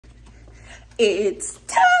It's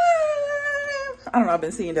time. I don't know, I've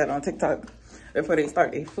been seeing that on TikTok before they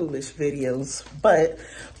start their foolish videos. But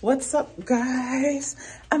what's up, guys?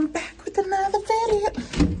 I'm back with another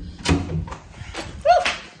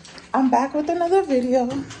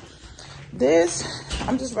video.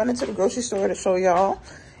 I'm just running to the grocery store to show y'all.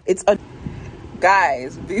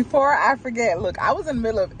 Guys, before I forget, look, I was in the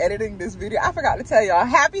middle of editing this video. I forgot to tell y'all,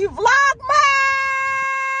 happy Vlogmas!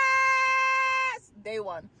 Day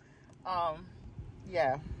one.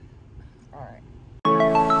 Yeah. All right.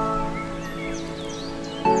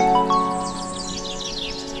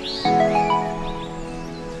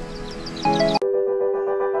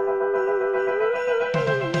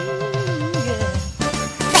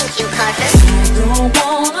 Thank you, Carter. Don't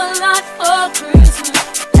want a lot for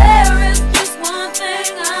Christmas. There is just one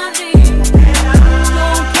thing I need.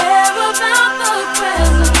 Don't care about the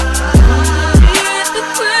present. Need the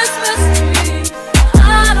Christmas tree. I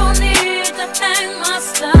don't need to hang my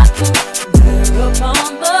stocking there upon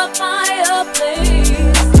the fireplace.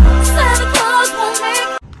 Santa Claus won't make.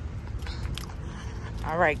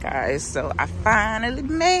 All right, guys. So I finally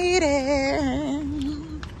made it.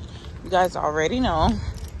 You guys already know.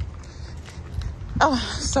 Oh,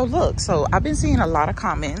 so look, so I've been seeing a lot of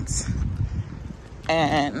comments,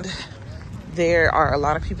 and there are a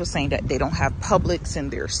lot of people saying that they don't have Publix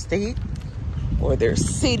in their state or their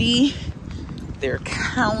city, their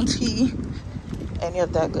county, any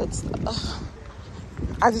of that good stuff.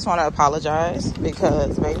 I just want to apologize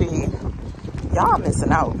because, baby, y'all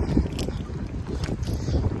missing out.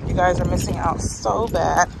 You guys are missing out so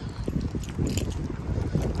bad.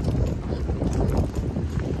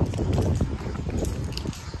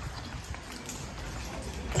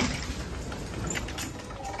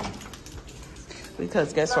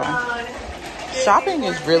 Because guess what? Shopping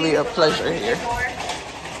is really a pleasure here.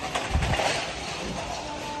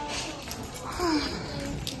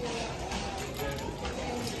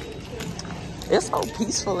 It's so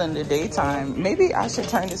peaceful in the daytime. Maybe I should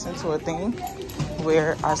turn this into a thing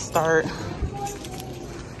where I start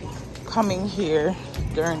coming here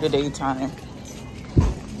during the daytime.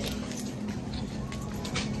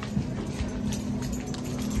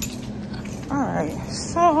 All right,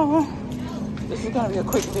 so this is gonna be a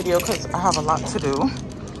quick video because I have a lot to do.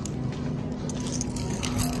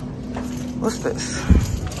 What's this?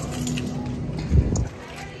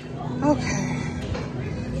 Okay.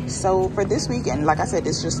 So for this weekend, like I said,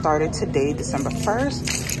 this just started today, December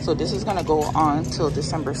 1st. So this is gonna go on till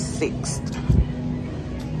December 6th.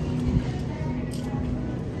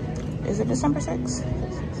 Is it December 6th?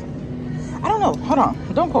 I don't know. Hold on.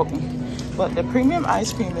 Don't quote me. But the premium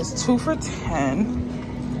ice cream is 2 for $10.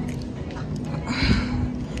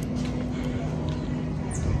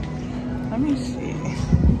 Let me see.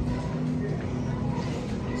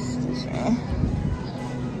 Excuse me.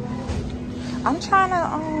 I'm trying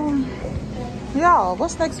to, y'all,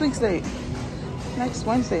 what's next week's date? Next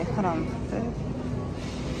Wednesday. Hold on.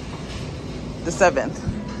 The 7th.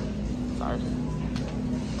 Sorry.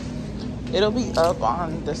 It'll be up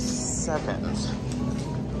on the 7th.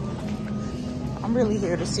 I'm really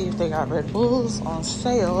here to see if they got Red Bulls on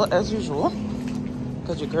sale as usual.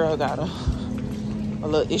 Because your girl got a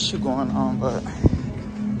little issue going on, but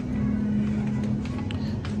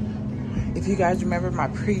if you guys remember my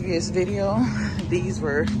previous video, these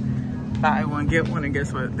were buy one get one, and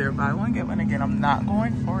guess what, they're buy one get one again. I'm not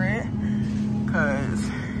going for it because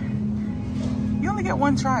you only get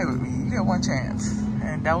one try with me, you get one chance,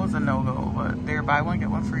 and that was a no-go. But they're buy one get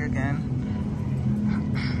one free again.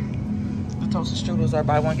 The toasted strudels are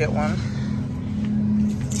buy one get one.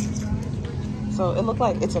 So it looked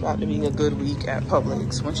like it's about to be a good week at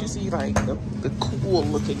Publix. Once you see like the cool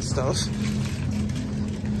looking stuff,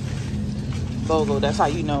 logo, that's how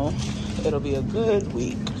you know it'll be a good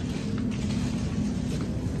week.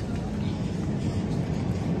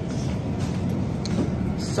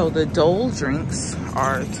 So the Dole drinks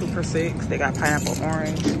are 2 for $6. They got pineapple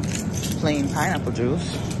orange, plain pineapple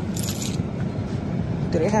juice.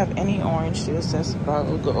 Do they have any orange juice? That's about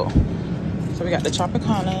to go. So we got the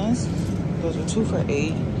Tropicanas. Those are 2 for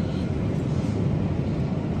 $8.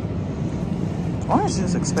 Orange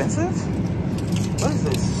is expensive. What is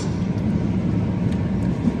this?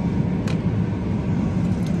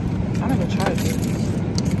 I never tried this.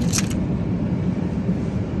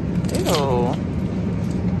 Ew.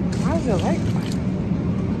 Why is it like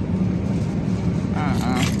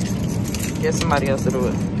that? Get somebody else to do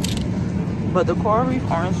it. But the Coral Reef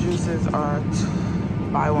orange juices are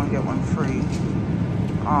buy one get one free.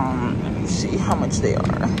 Let me see how much they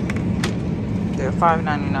are. They're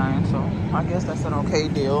 $5.99, so I guess that's an okay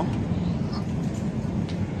deal.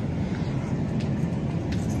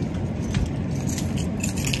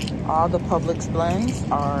 All the Publix blends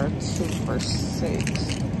are 2 for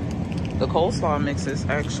 $6. The coleslaw mix is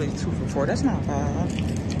actually 2 for $4. That's not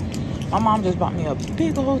bad. My mom just bought me a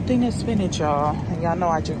big old thing of spinach, y'all. And y'all know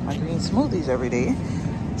I drink my green smoothies every day,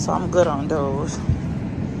 so I'm good on those.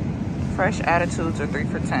 Fresh Attitudes are 3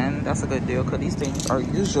 for $10. That's a good deal because these things are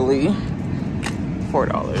usually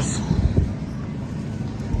 $4.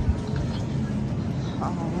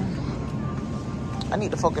 I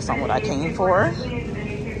need to focus on what I came for,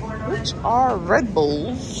 which are Red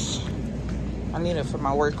Bulls. I need it for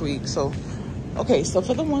my work week. So, okay, so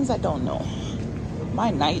for the ones that don't know, my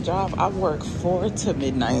night job, I work 4 to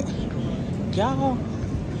midnight. Y'all,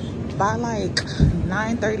 by like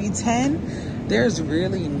 9:30, 10, there's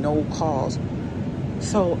really no calls.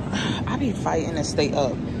 So I be fighting to stay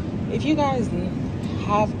up. If you guys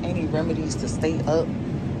have any remedies to stay up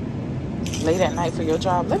late at night for your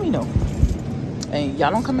job, let me know. And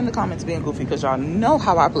y'all don't come in the comments being goofy because y'all know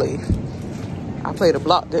how I play. I play the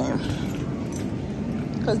block game.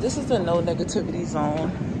 Because this is a no negativity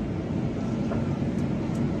zone.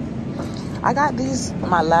 I got these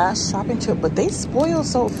my last shopping trip, but they spoil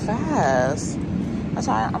so fast. That's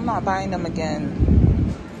why I'm not buying them again.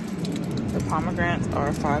 The pomegranates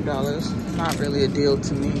are $5. Not really a deal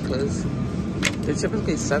to me because they're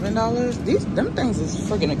typically $7. Them things is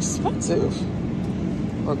freaking expensive.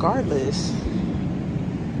 Regardless.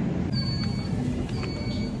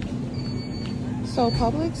 So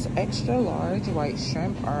Publix extra large white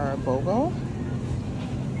shrimp are BOGO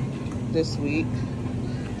this week.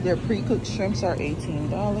 Their pre-cooked shrimps are $18.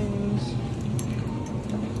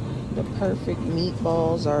 The perfect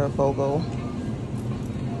meatballs are BOGO.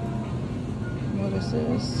 What is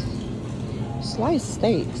this? Sliced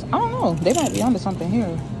steaks. I don't know. They might be onto something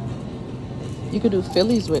here. You could do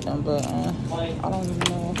Phillies with them, but I don't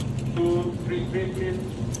know.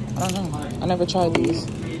 I don't know. I never tried these.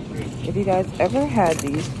 If you guys ever had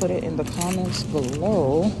these, put it in the comments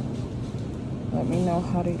below. Let me know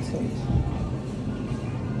how they taste.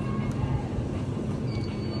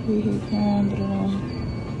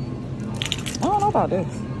 I don't know about this.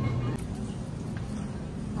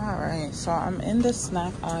 Alright, so I'm in the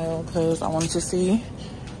snack aisle because I wanted to see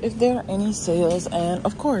if there are any sales. And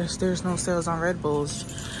of course, there's no sales on Red Bulls.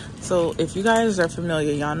 So if you guys are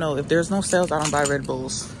familiar, y'all know if there's no sales, I don't buy Red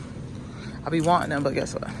Bulls. I be wanting them, but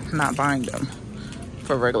guess what? I'm not buying them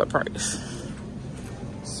for regular price.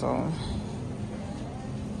 So,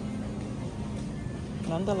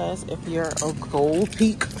 nonetheless, if you're a Gold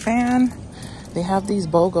Peak fan, they have these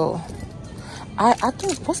BOGO. I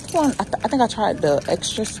think, what's the one? I think I tried the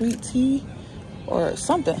extra sweet tea or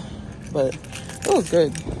something, but it was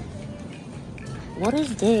good. What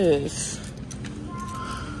is this?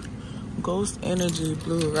 Ghost Energy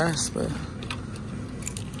Blue Raspberry.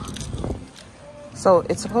 So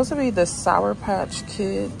it's supposed to be the Sour Patch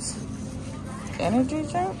Kids energy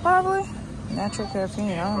drink, probably. Natural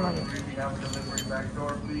caffeine, I don't know.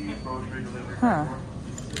 Huh.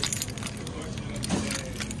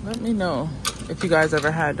 Let me know if you guys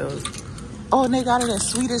ever had those. Oh, and they got it in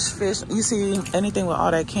Swedish Fish. You see, anything with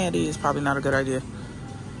all that candy is probably not a good idea.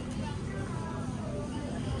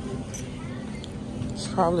 It's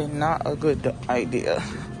probably not a good idea.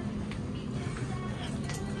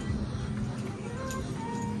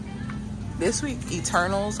 This week,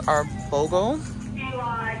 Eternals are BOGO.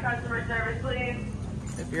 Customer service, please.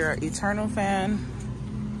 If you're an Eternal fan,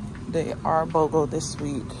 they are BOGO this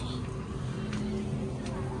week.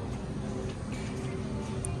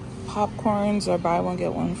 Popcorns are buy one,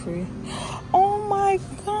 get one free. Oh my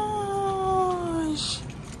gosh.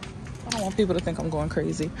 I don't want people to think I'm going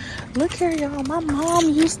crazy. Look here, y'all. My mom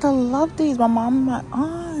used to love these. My mom and my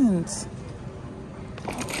aunt.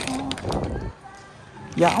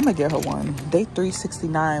 Yeah, I'm gonna get her one. They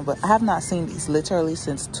 $3.69, but I have not seen these literally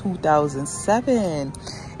since 2007.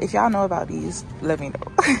 If y'all know about these, let me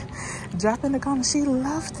know. Drop in the comments. She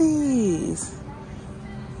loved these.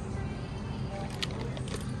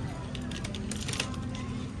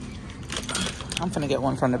 I'm finna get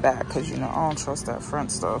one from the back because, you know, I don't trust that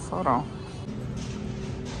front stuff. Hold on.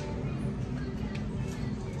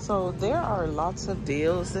 So there are lots of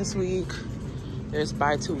deals this week. There's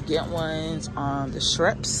buy two, get ones on the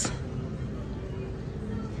Shreps.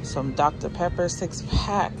 Some Dr. Pepper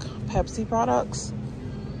 6-pack Pepsi products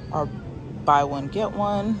are buy one, get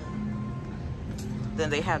one. Then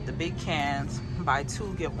they have the big cans, buy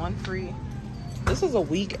two, get one free. This is a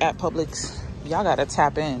week at Publix. Y'all gotta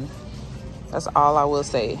tap in. That's all I will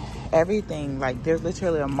say. Everything, like there's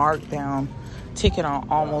literally a markdown ticket on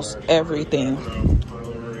almost everything.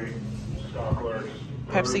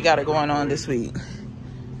 Pepsi got it going on this week.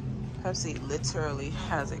 Pepsi literally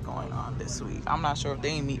has it going on this week. I'm not sure if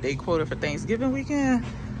they meet their quota for Thanksgiving weekend,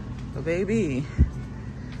 but baby,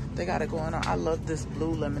 they got it going on. I love this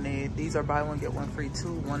blue lemonade. These are buy one get one free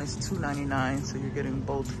too. One is $2.99, so you're getting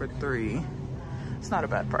both for $3. It's not a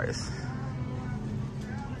bad price.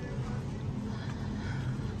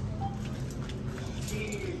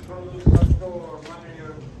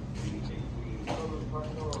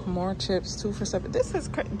 More chips, 2 for $7.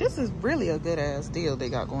 This is really a good ass deal they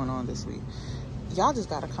got going on this week. Y'all just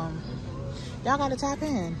gotta come. Y'all gotta tap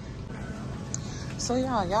in. So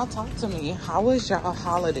y'all talk to me. How was y'all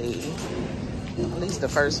holiday? At least the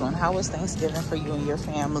first one. How was Thanksgiving for you and your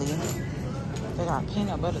family? They got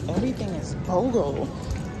peanut butter. Everything is BOGO.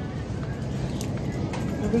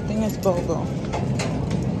 Everything is BOGO.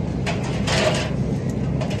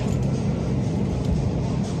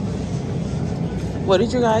 What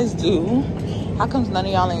did you guys do? How comes none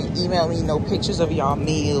of y'all ain't email me no pictures of y'all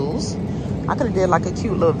meals? I could have did like a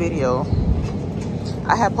cute little video.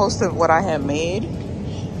 I had posted what I had made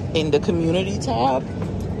in the community tab.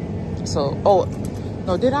 So, oh,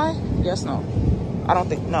 no, did I? Yes, no. I don't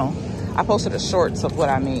think, no. I posted a shorts of what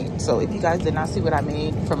I made. So if you guys did not see what I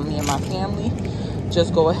made from me and my family,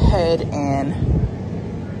 just go ahead and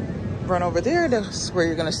run over there. That's where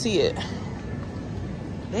you're gonna see it.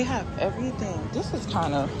 They have everything. This is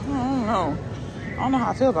kind of, I don't know. I don't know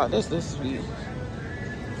how I feel about this week.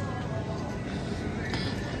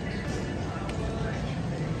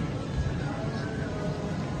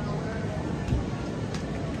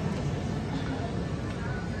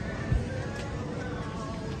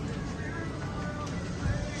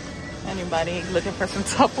 Anybody looking for some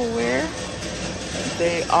Tupperware?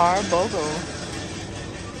 They are BOGO.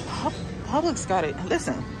 Publix got it.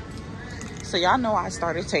 Listen. So y'all know I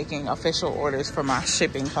started taking official orders for my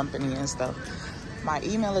shipping company and stuff. My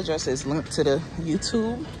email address is linked to the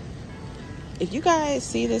YouTube. If you guys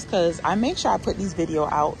see this, because I make sure I put these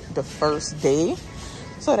videos out the first day,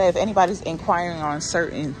 so that if anybody's inquiring on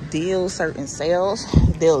certain deals, certain sales,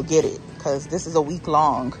 they'll get it. Because this is a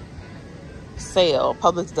week-long sale.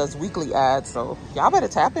 Publix does weekly ads, so y'all better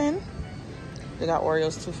tap in. They got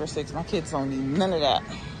Oreos 2 for $6. My kids don't need none of that.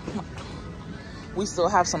 We still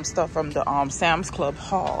have some stuff from the Sam's Club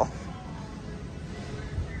haul.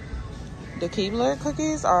 The Keebler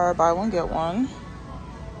cookies are buy one get one.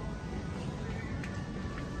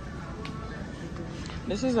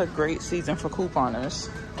 This is a great season for couponers.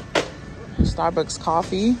 Starbucks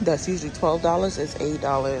coffee, that's usually $12, is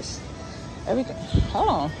 $8. Everything, hold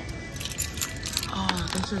on. Oh,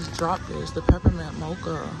 they just dropped this, the peppermint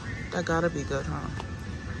mocha. That gotta be good, huh?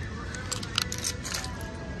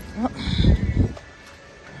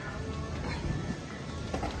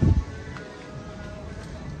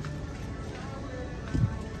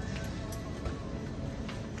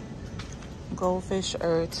 Goldfish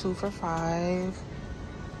are 2 for $5.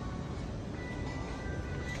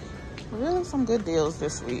 Really some good deals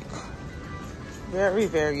this week. Very,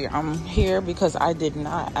 very. I'm here because I did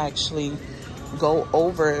not actually go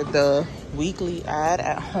over the weekly ad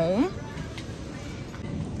at home.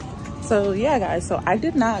 So yeah, guys, so I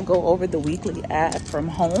did not go over the weekly ad from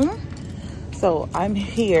home. So I'm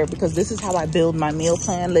here because this is how I build my meal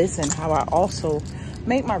plan list and how I also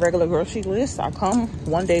make my regular grocery list. I come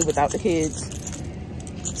one day without the kids,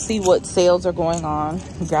 see what sales are going on,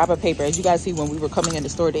 grab a paper. As you guys see, when we were coming in the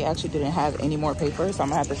store, they actually didn't have any more paper, so I'm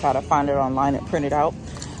gonna have to try to find it online and print it out.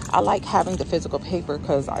 I like having the physical paper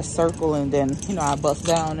because I circle and then, you know, I bust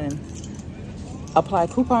down and apply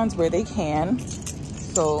coupons where they can.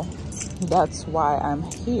 So that's why I'm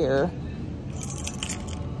here.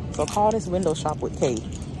 So call this window shop with Kate,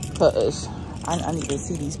 because I need to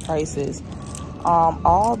see these prices.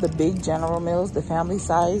 All the big General Mills, the family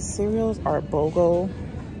size cereals are BOGO.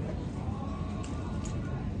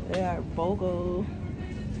 They are BOGO.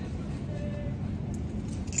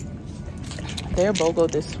 They're BOGO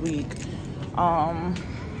this week.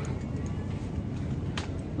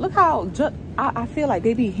 Look how I feel like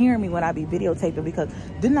they be hearing me when I be videotaping, because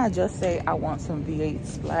didn't I just say I want some V8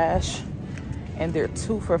 Splash? And they're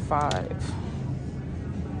 2 for $5.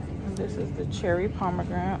 This is the cherry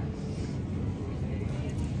pomegranate.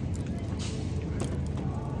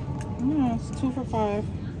 Yeah, it's 2 for $5.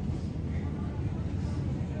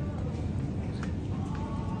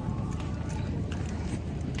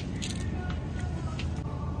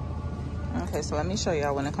 Okay, so let me show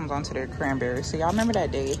y'all when it comes on to their cranberries. So y'all remember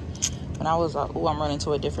that day when I was I'm running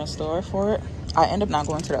to a different store for it? I ended up not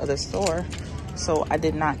going to the other store, so I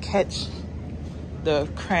did not catch the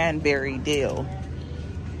cranberry deal.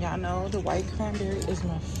 Y'all know the white cranberry is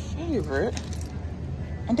my favorite,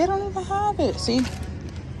 and they don't even have it. See,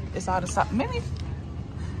 It's out of stock. Maybe,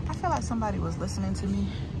 I feel like somebody was listening to me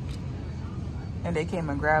and they came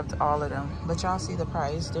and grabbed all of them. But y'all see the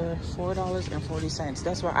price. They're $4.40.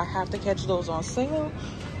 That's why I have to catch those on sale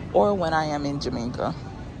or when I am in Jamaica.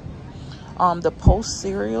 The Post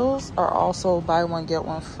cereals are also buy one, get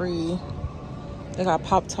one free. They got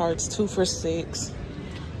Pop-Tarts 2 for $6.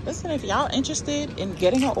 Listen, if y'all interested in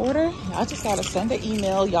getting an order, y'all just gotta send an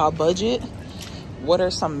email, y'all budget. What are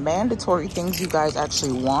some mandatory things you guys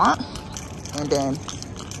actually want? And then,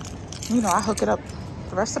 you know, I hook it up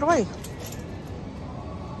the rest of the way.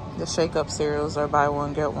 The Shake Up cereals are buy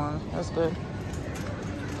one, get one. That's good.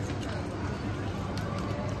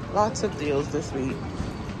 Lots of deals this week.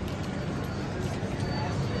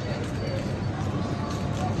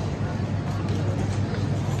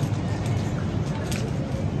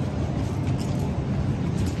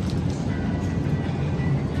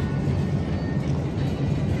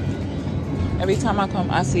 Every time I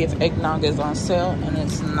come, I see if eggnog is on sale, and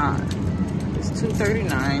it's not. It's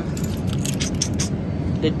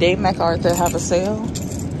 $2.39. The day MacArthur have a sale,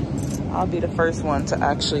 I'll be the first one to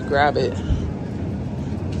actually grab it.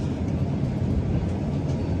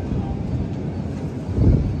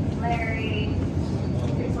 Larry,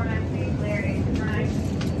 649, Larry,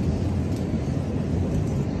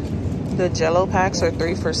 649. The Jello packs are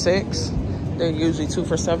 3 for $6. They're usually 2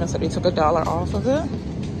 for $7, so they took $1 off of it.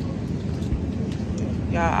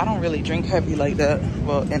 Yeah, I don't really drink heavy like that.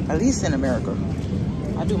 Well, at least in America.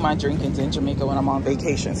 I do my drinkings in Jamaica when I'm on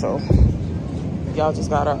vacation, so y'all just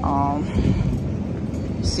gotta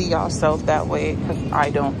see yourself that way, because I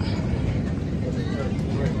don't.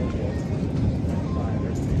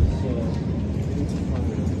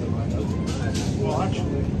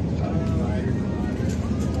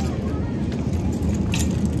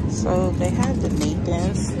 So they have the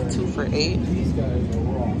Nathan's 2 for $8.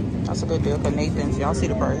 That's a good deal for Nathan's. Y'all see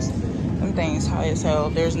the price. Them things high as hell.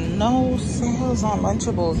 There's no sales on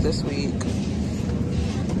Lunchables this week.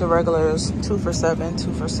 The regulars 2 for $7,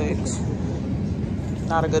 2 for $6.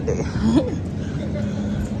 Not a good day.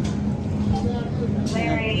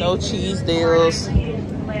 Larry, No cheese deals.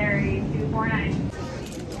 Larry, 249.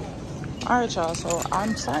 All right, y'all. So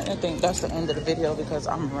I'm starting to think that's the end of the video because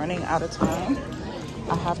I'm running out of time.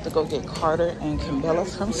 I have to go get Carter and Kimbella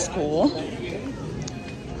from school.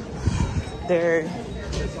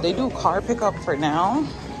 They do car pickup for now.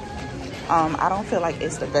 I don't feel like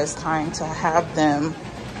it's the best time to have them,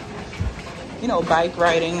 you know, bike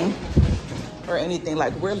riding or anything.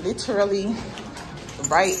 Like, we're literally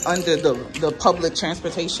right under the public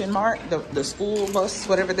transportation mark, the school bus,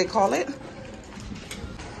 whatever they call it.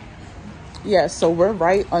 Yeah, so we're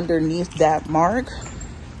right underneath that mark,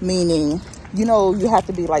 meaning, you know, you have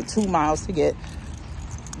to be like 2 miles to get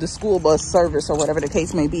the school bus service or whatever the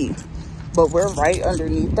case may be. But we're right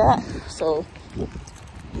underneath that. So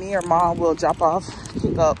me or mom will drop off,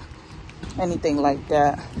 pick up, anything like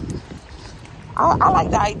that. I like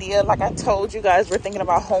the idea. Like I told you guys, we're thinking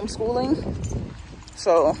about homeschooling.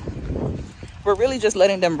 So we're really just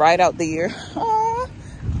letting them ride out the year. Aww,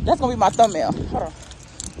 that's gonna be my thumbnail. Hold on.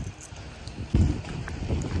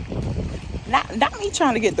 Not me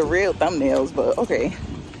trying to get the real thumbnails, but okay.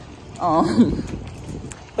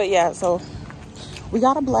 But yeah, so we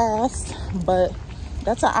got a blast, but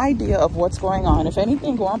that's an idea of what's going on. If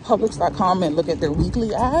anything, go on Publix.com and look at their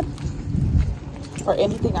weekly ad for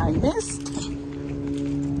anything I missed.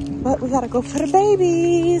 But we gotta go for the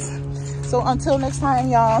babies. So until next time,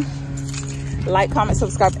 y'all, like, comment,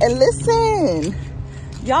 subscribe, and listen.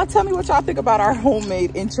 Y'all tell me what y'all think about our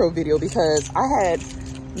homemade intro video, because I had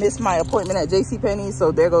missed my appointment at JCPenney,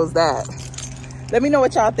 so there goes that. Let me know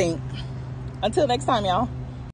what y'all think. Until next time, y'all.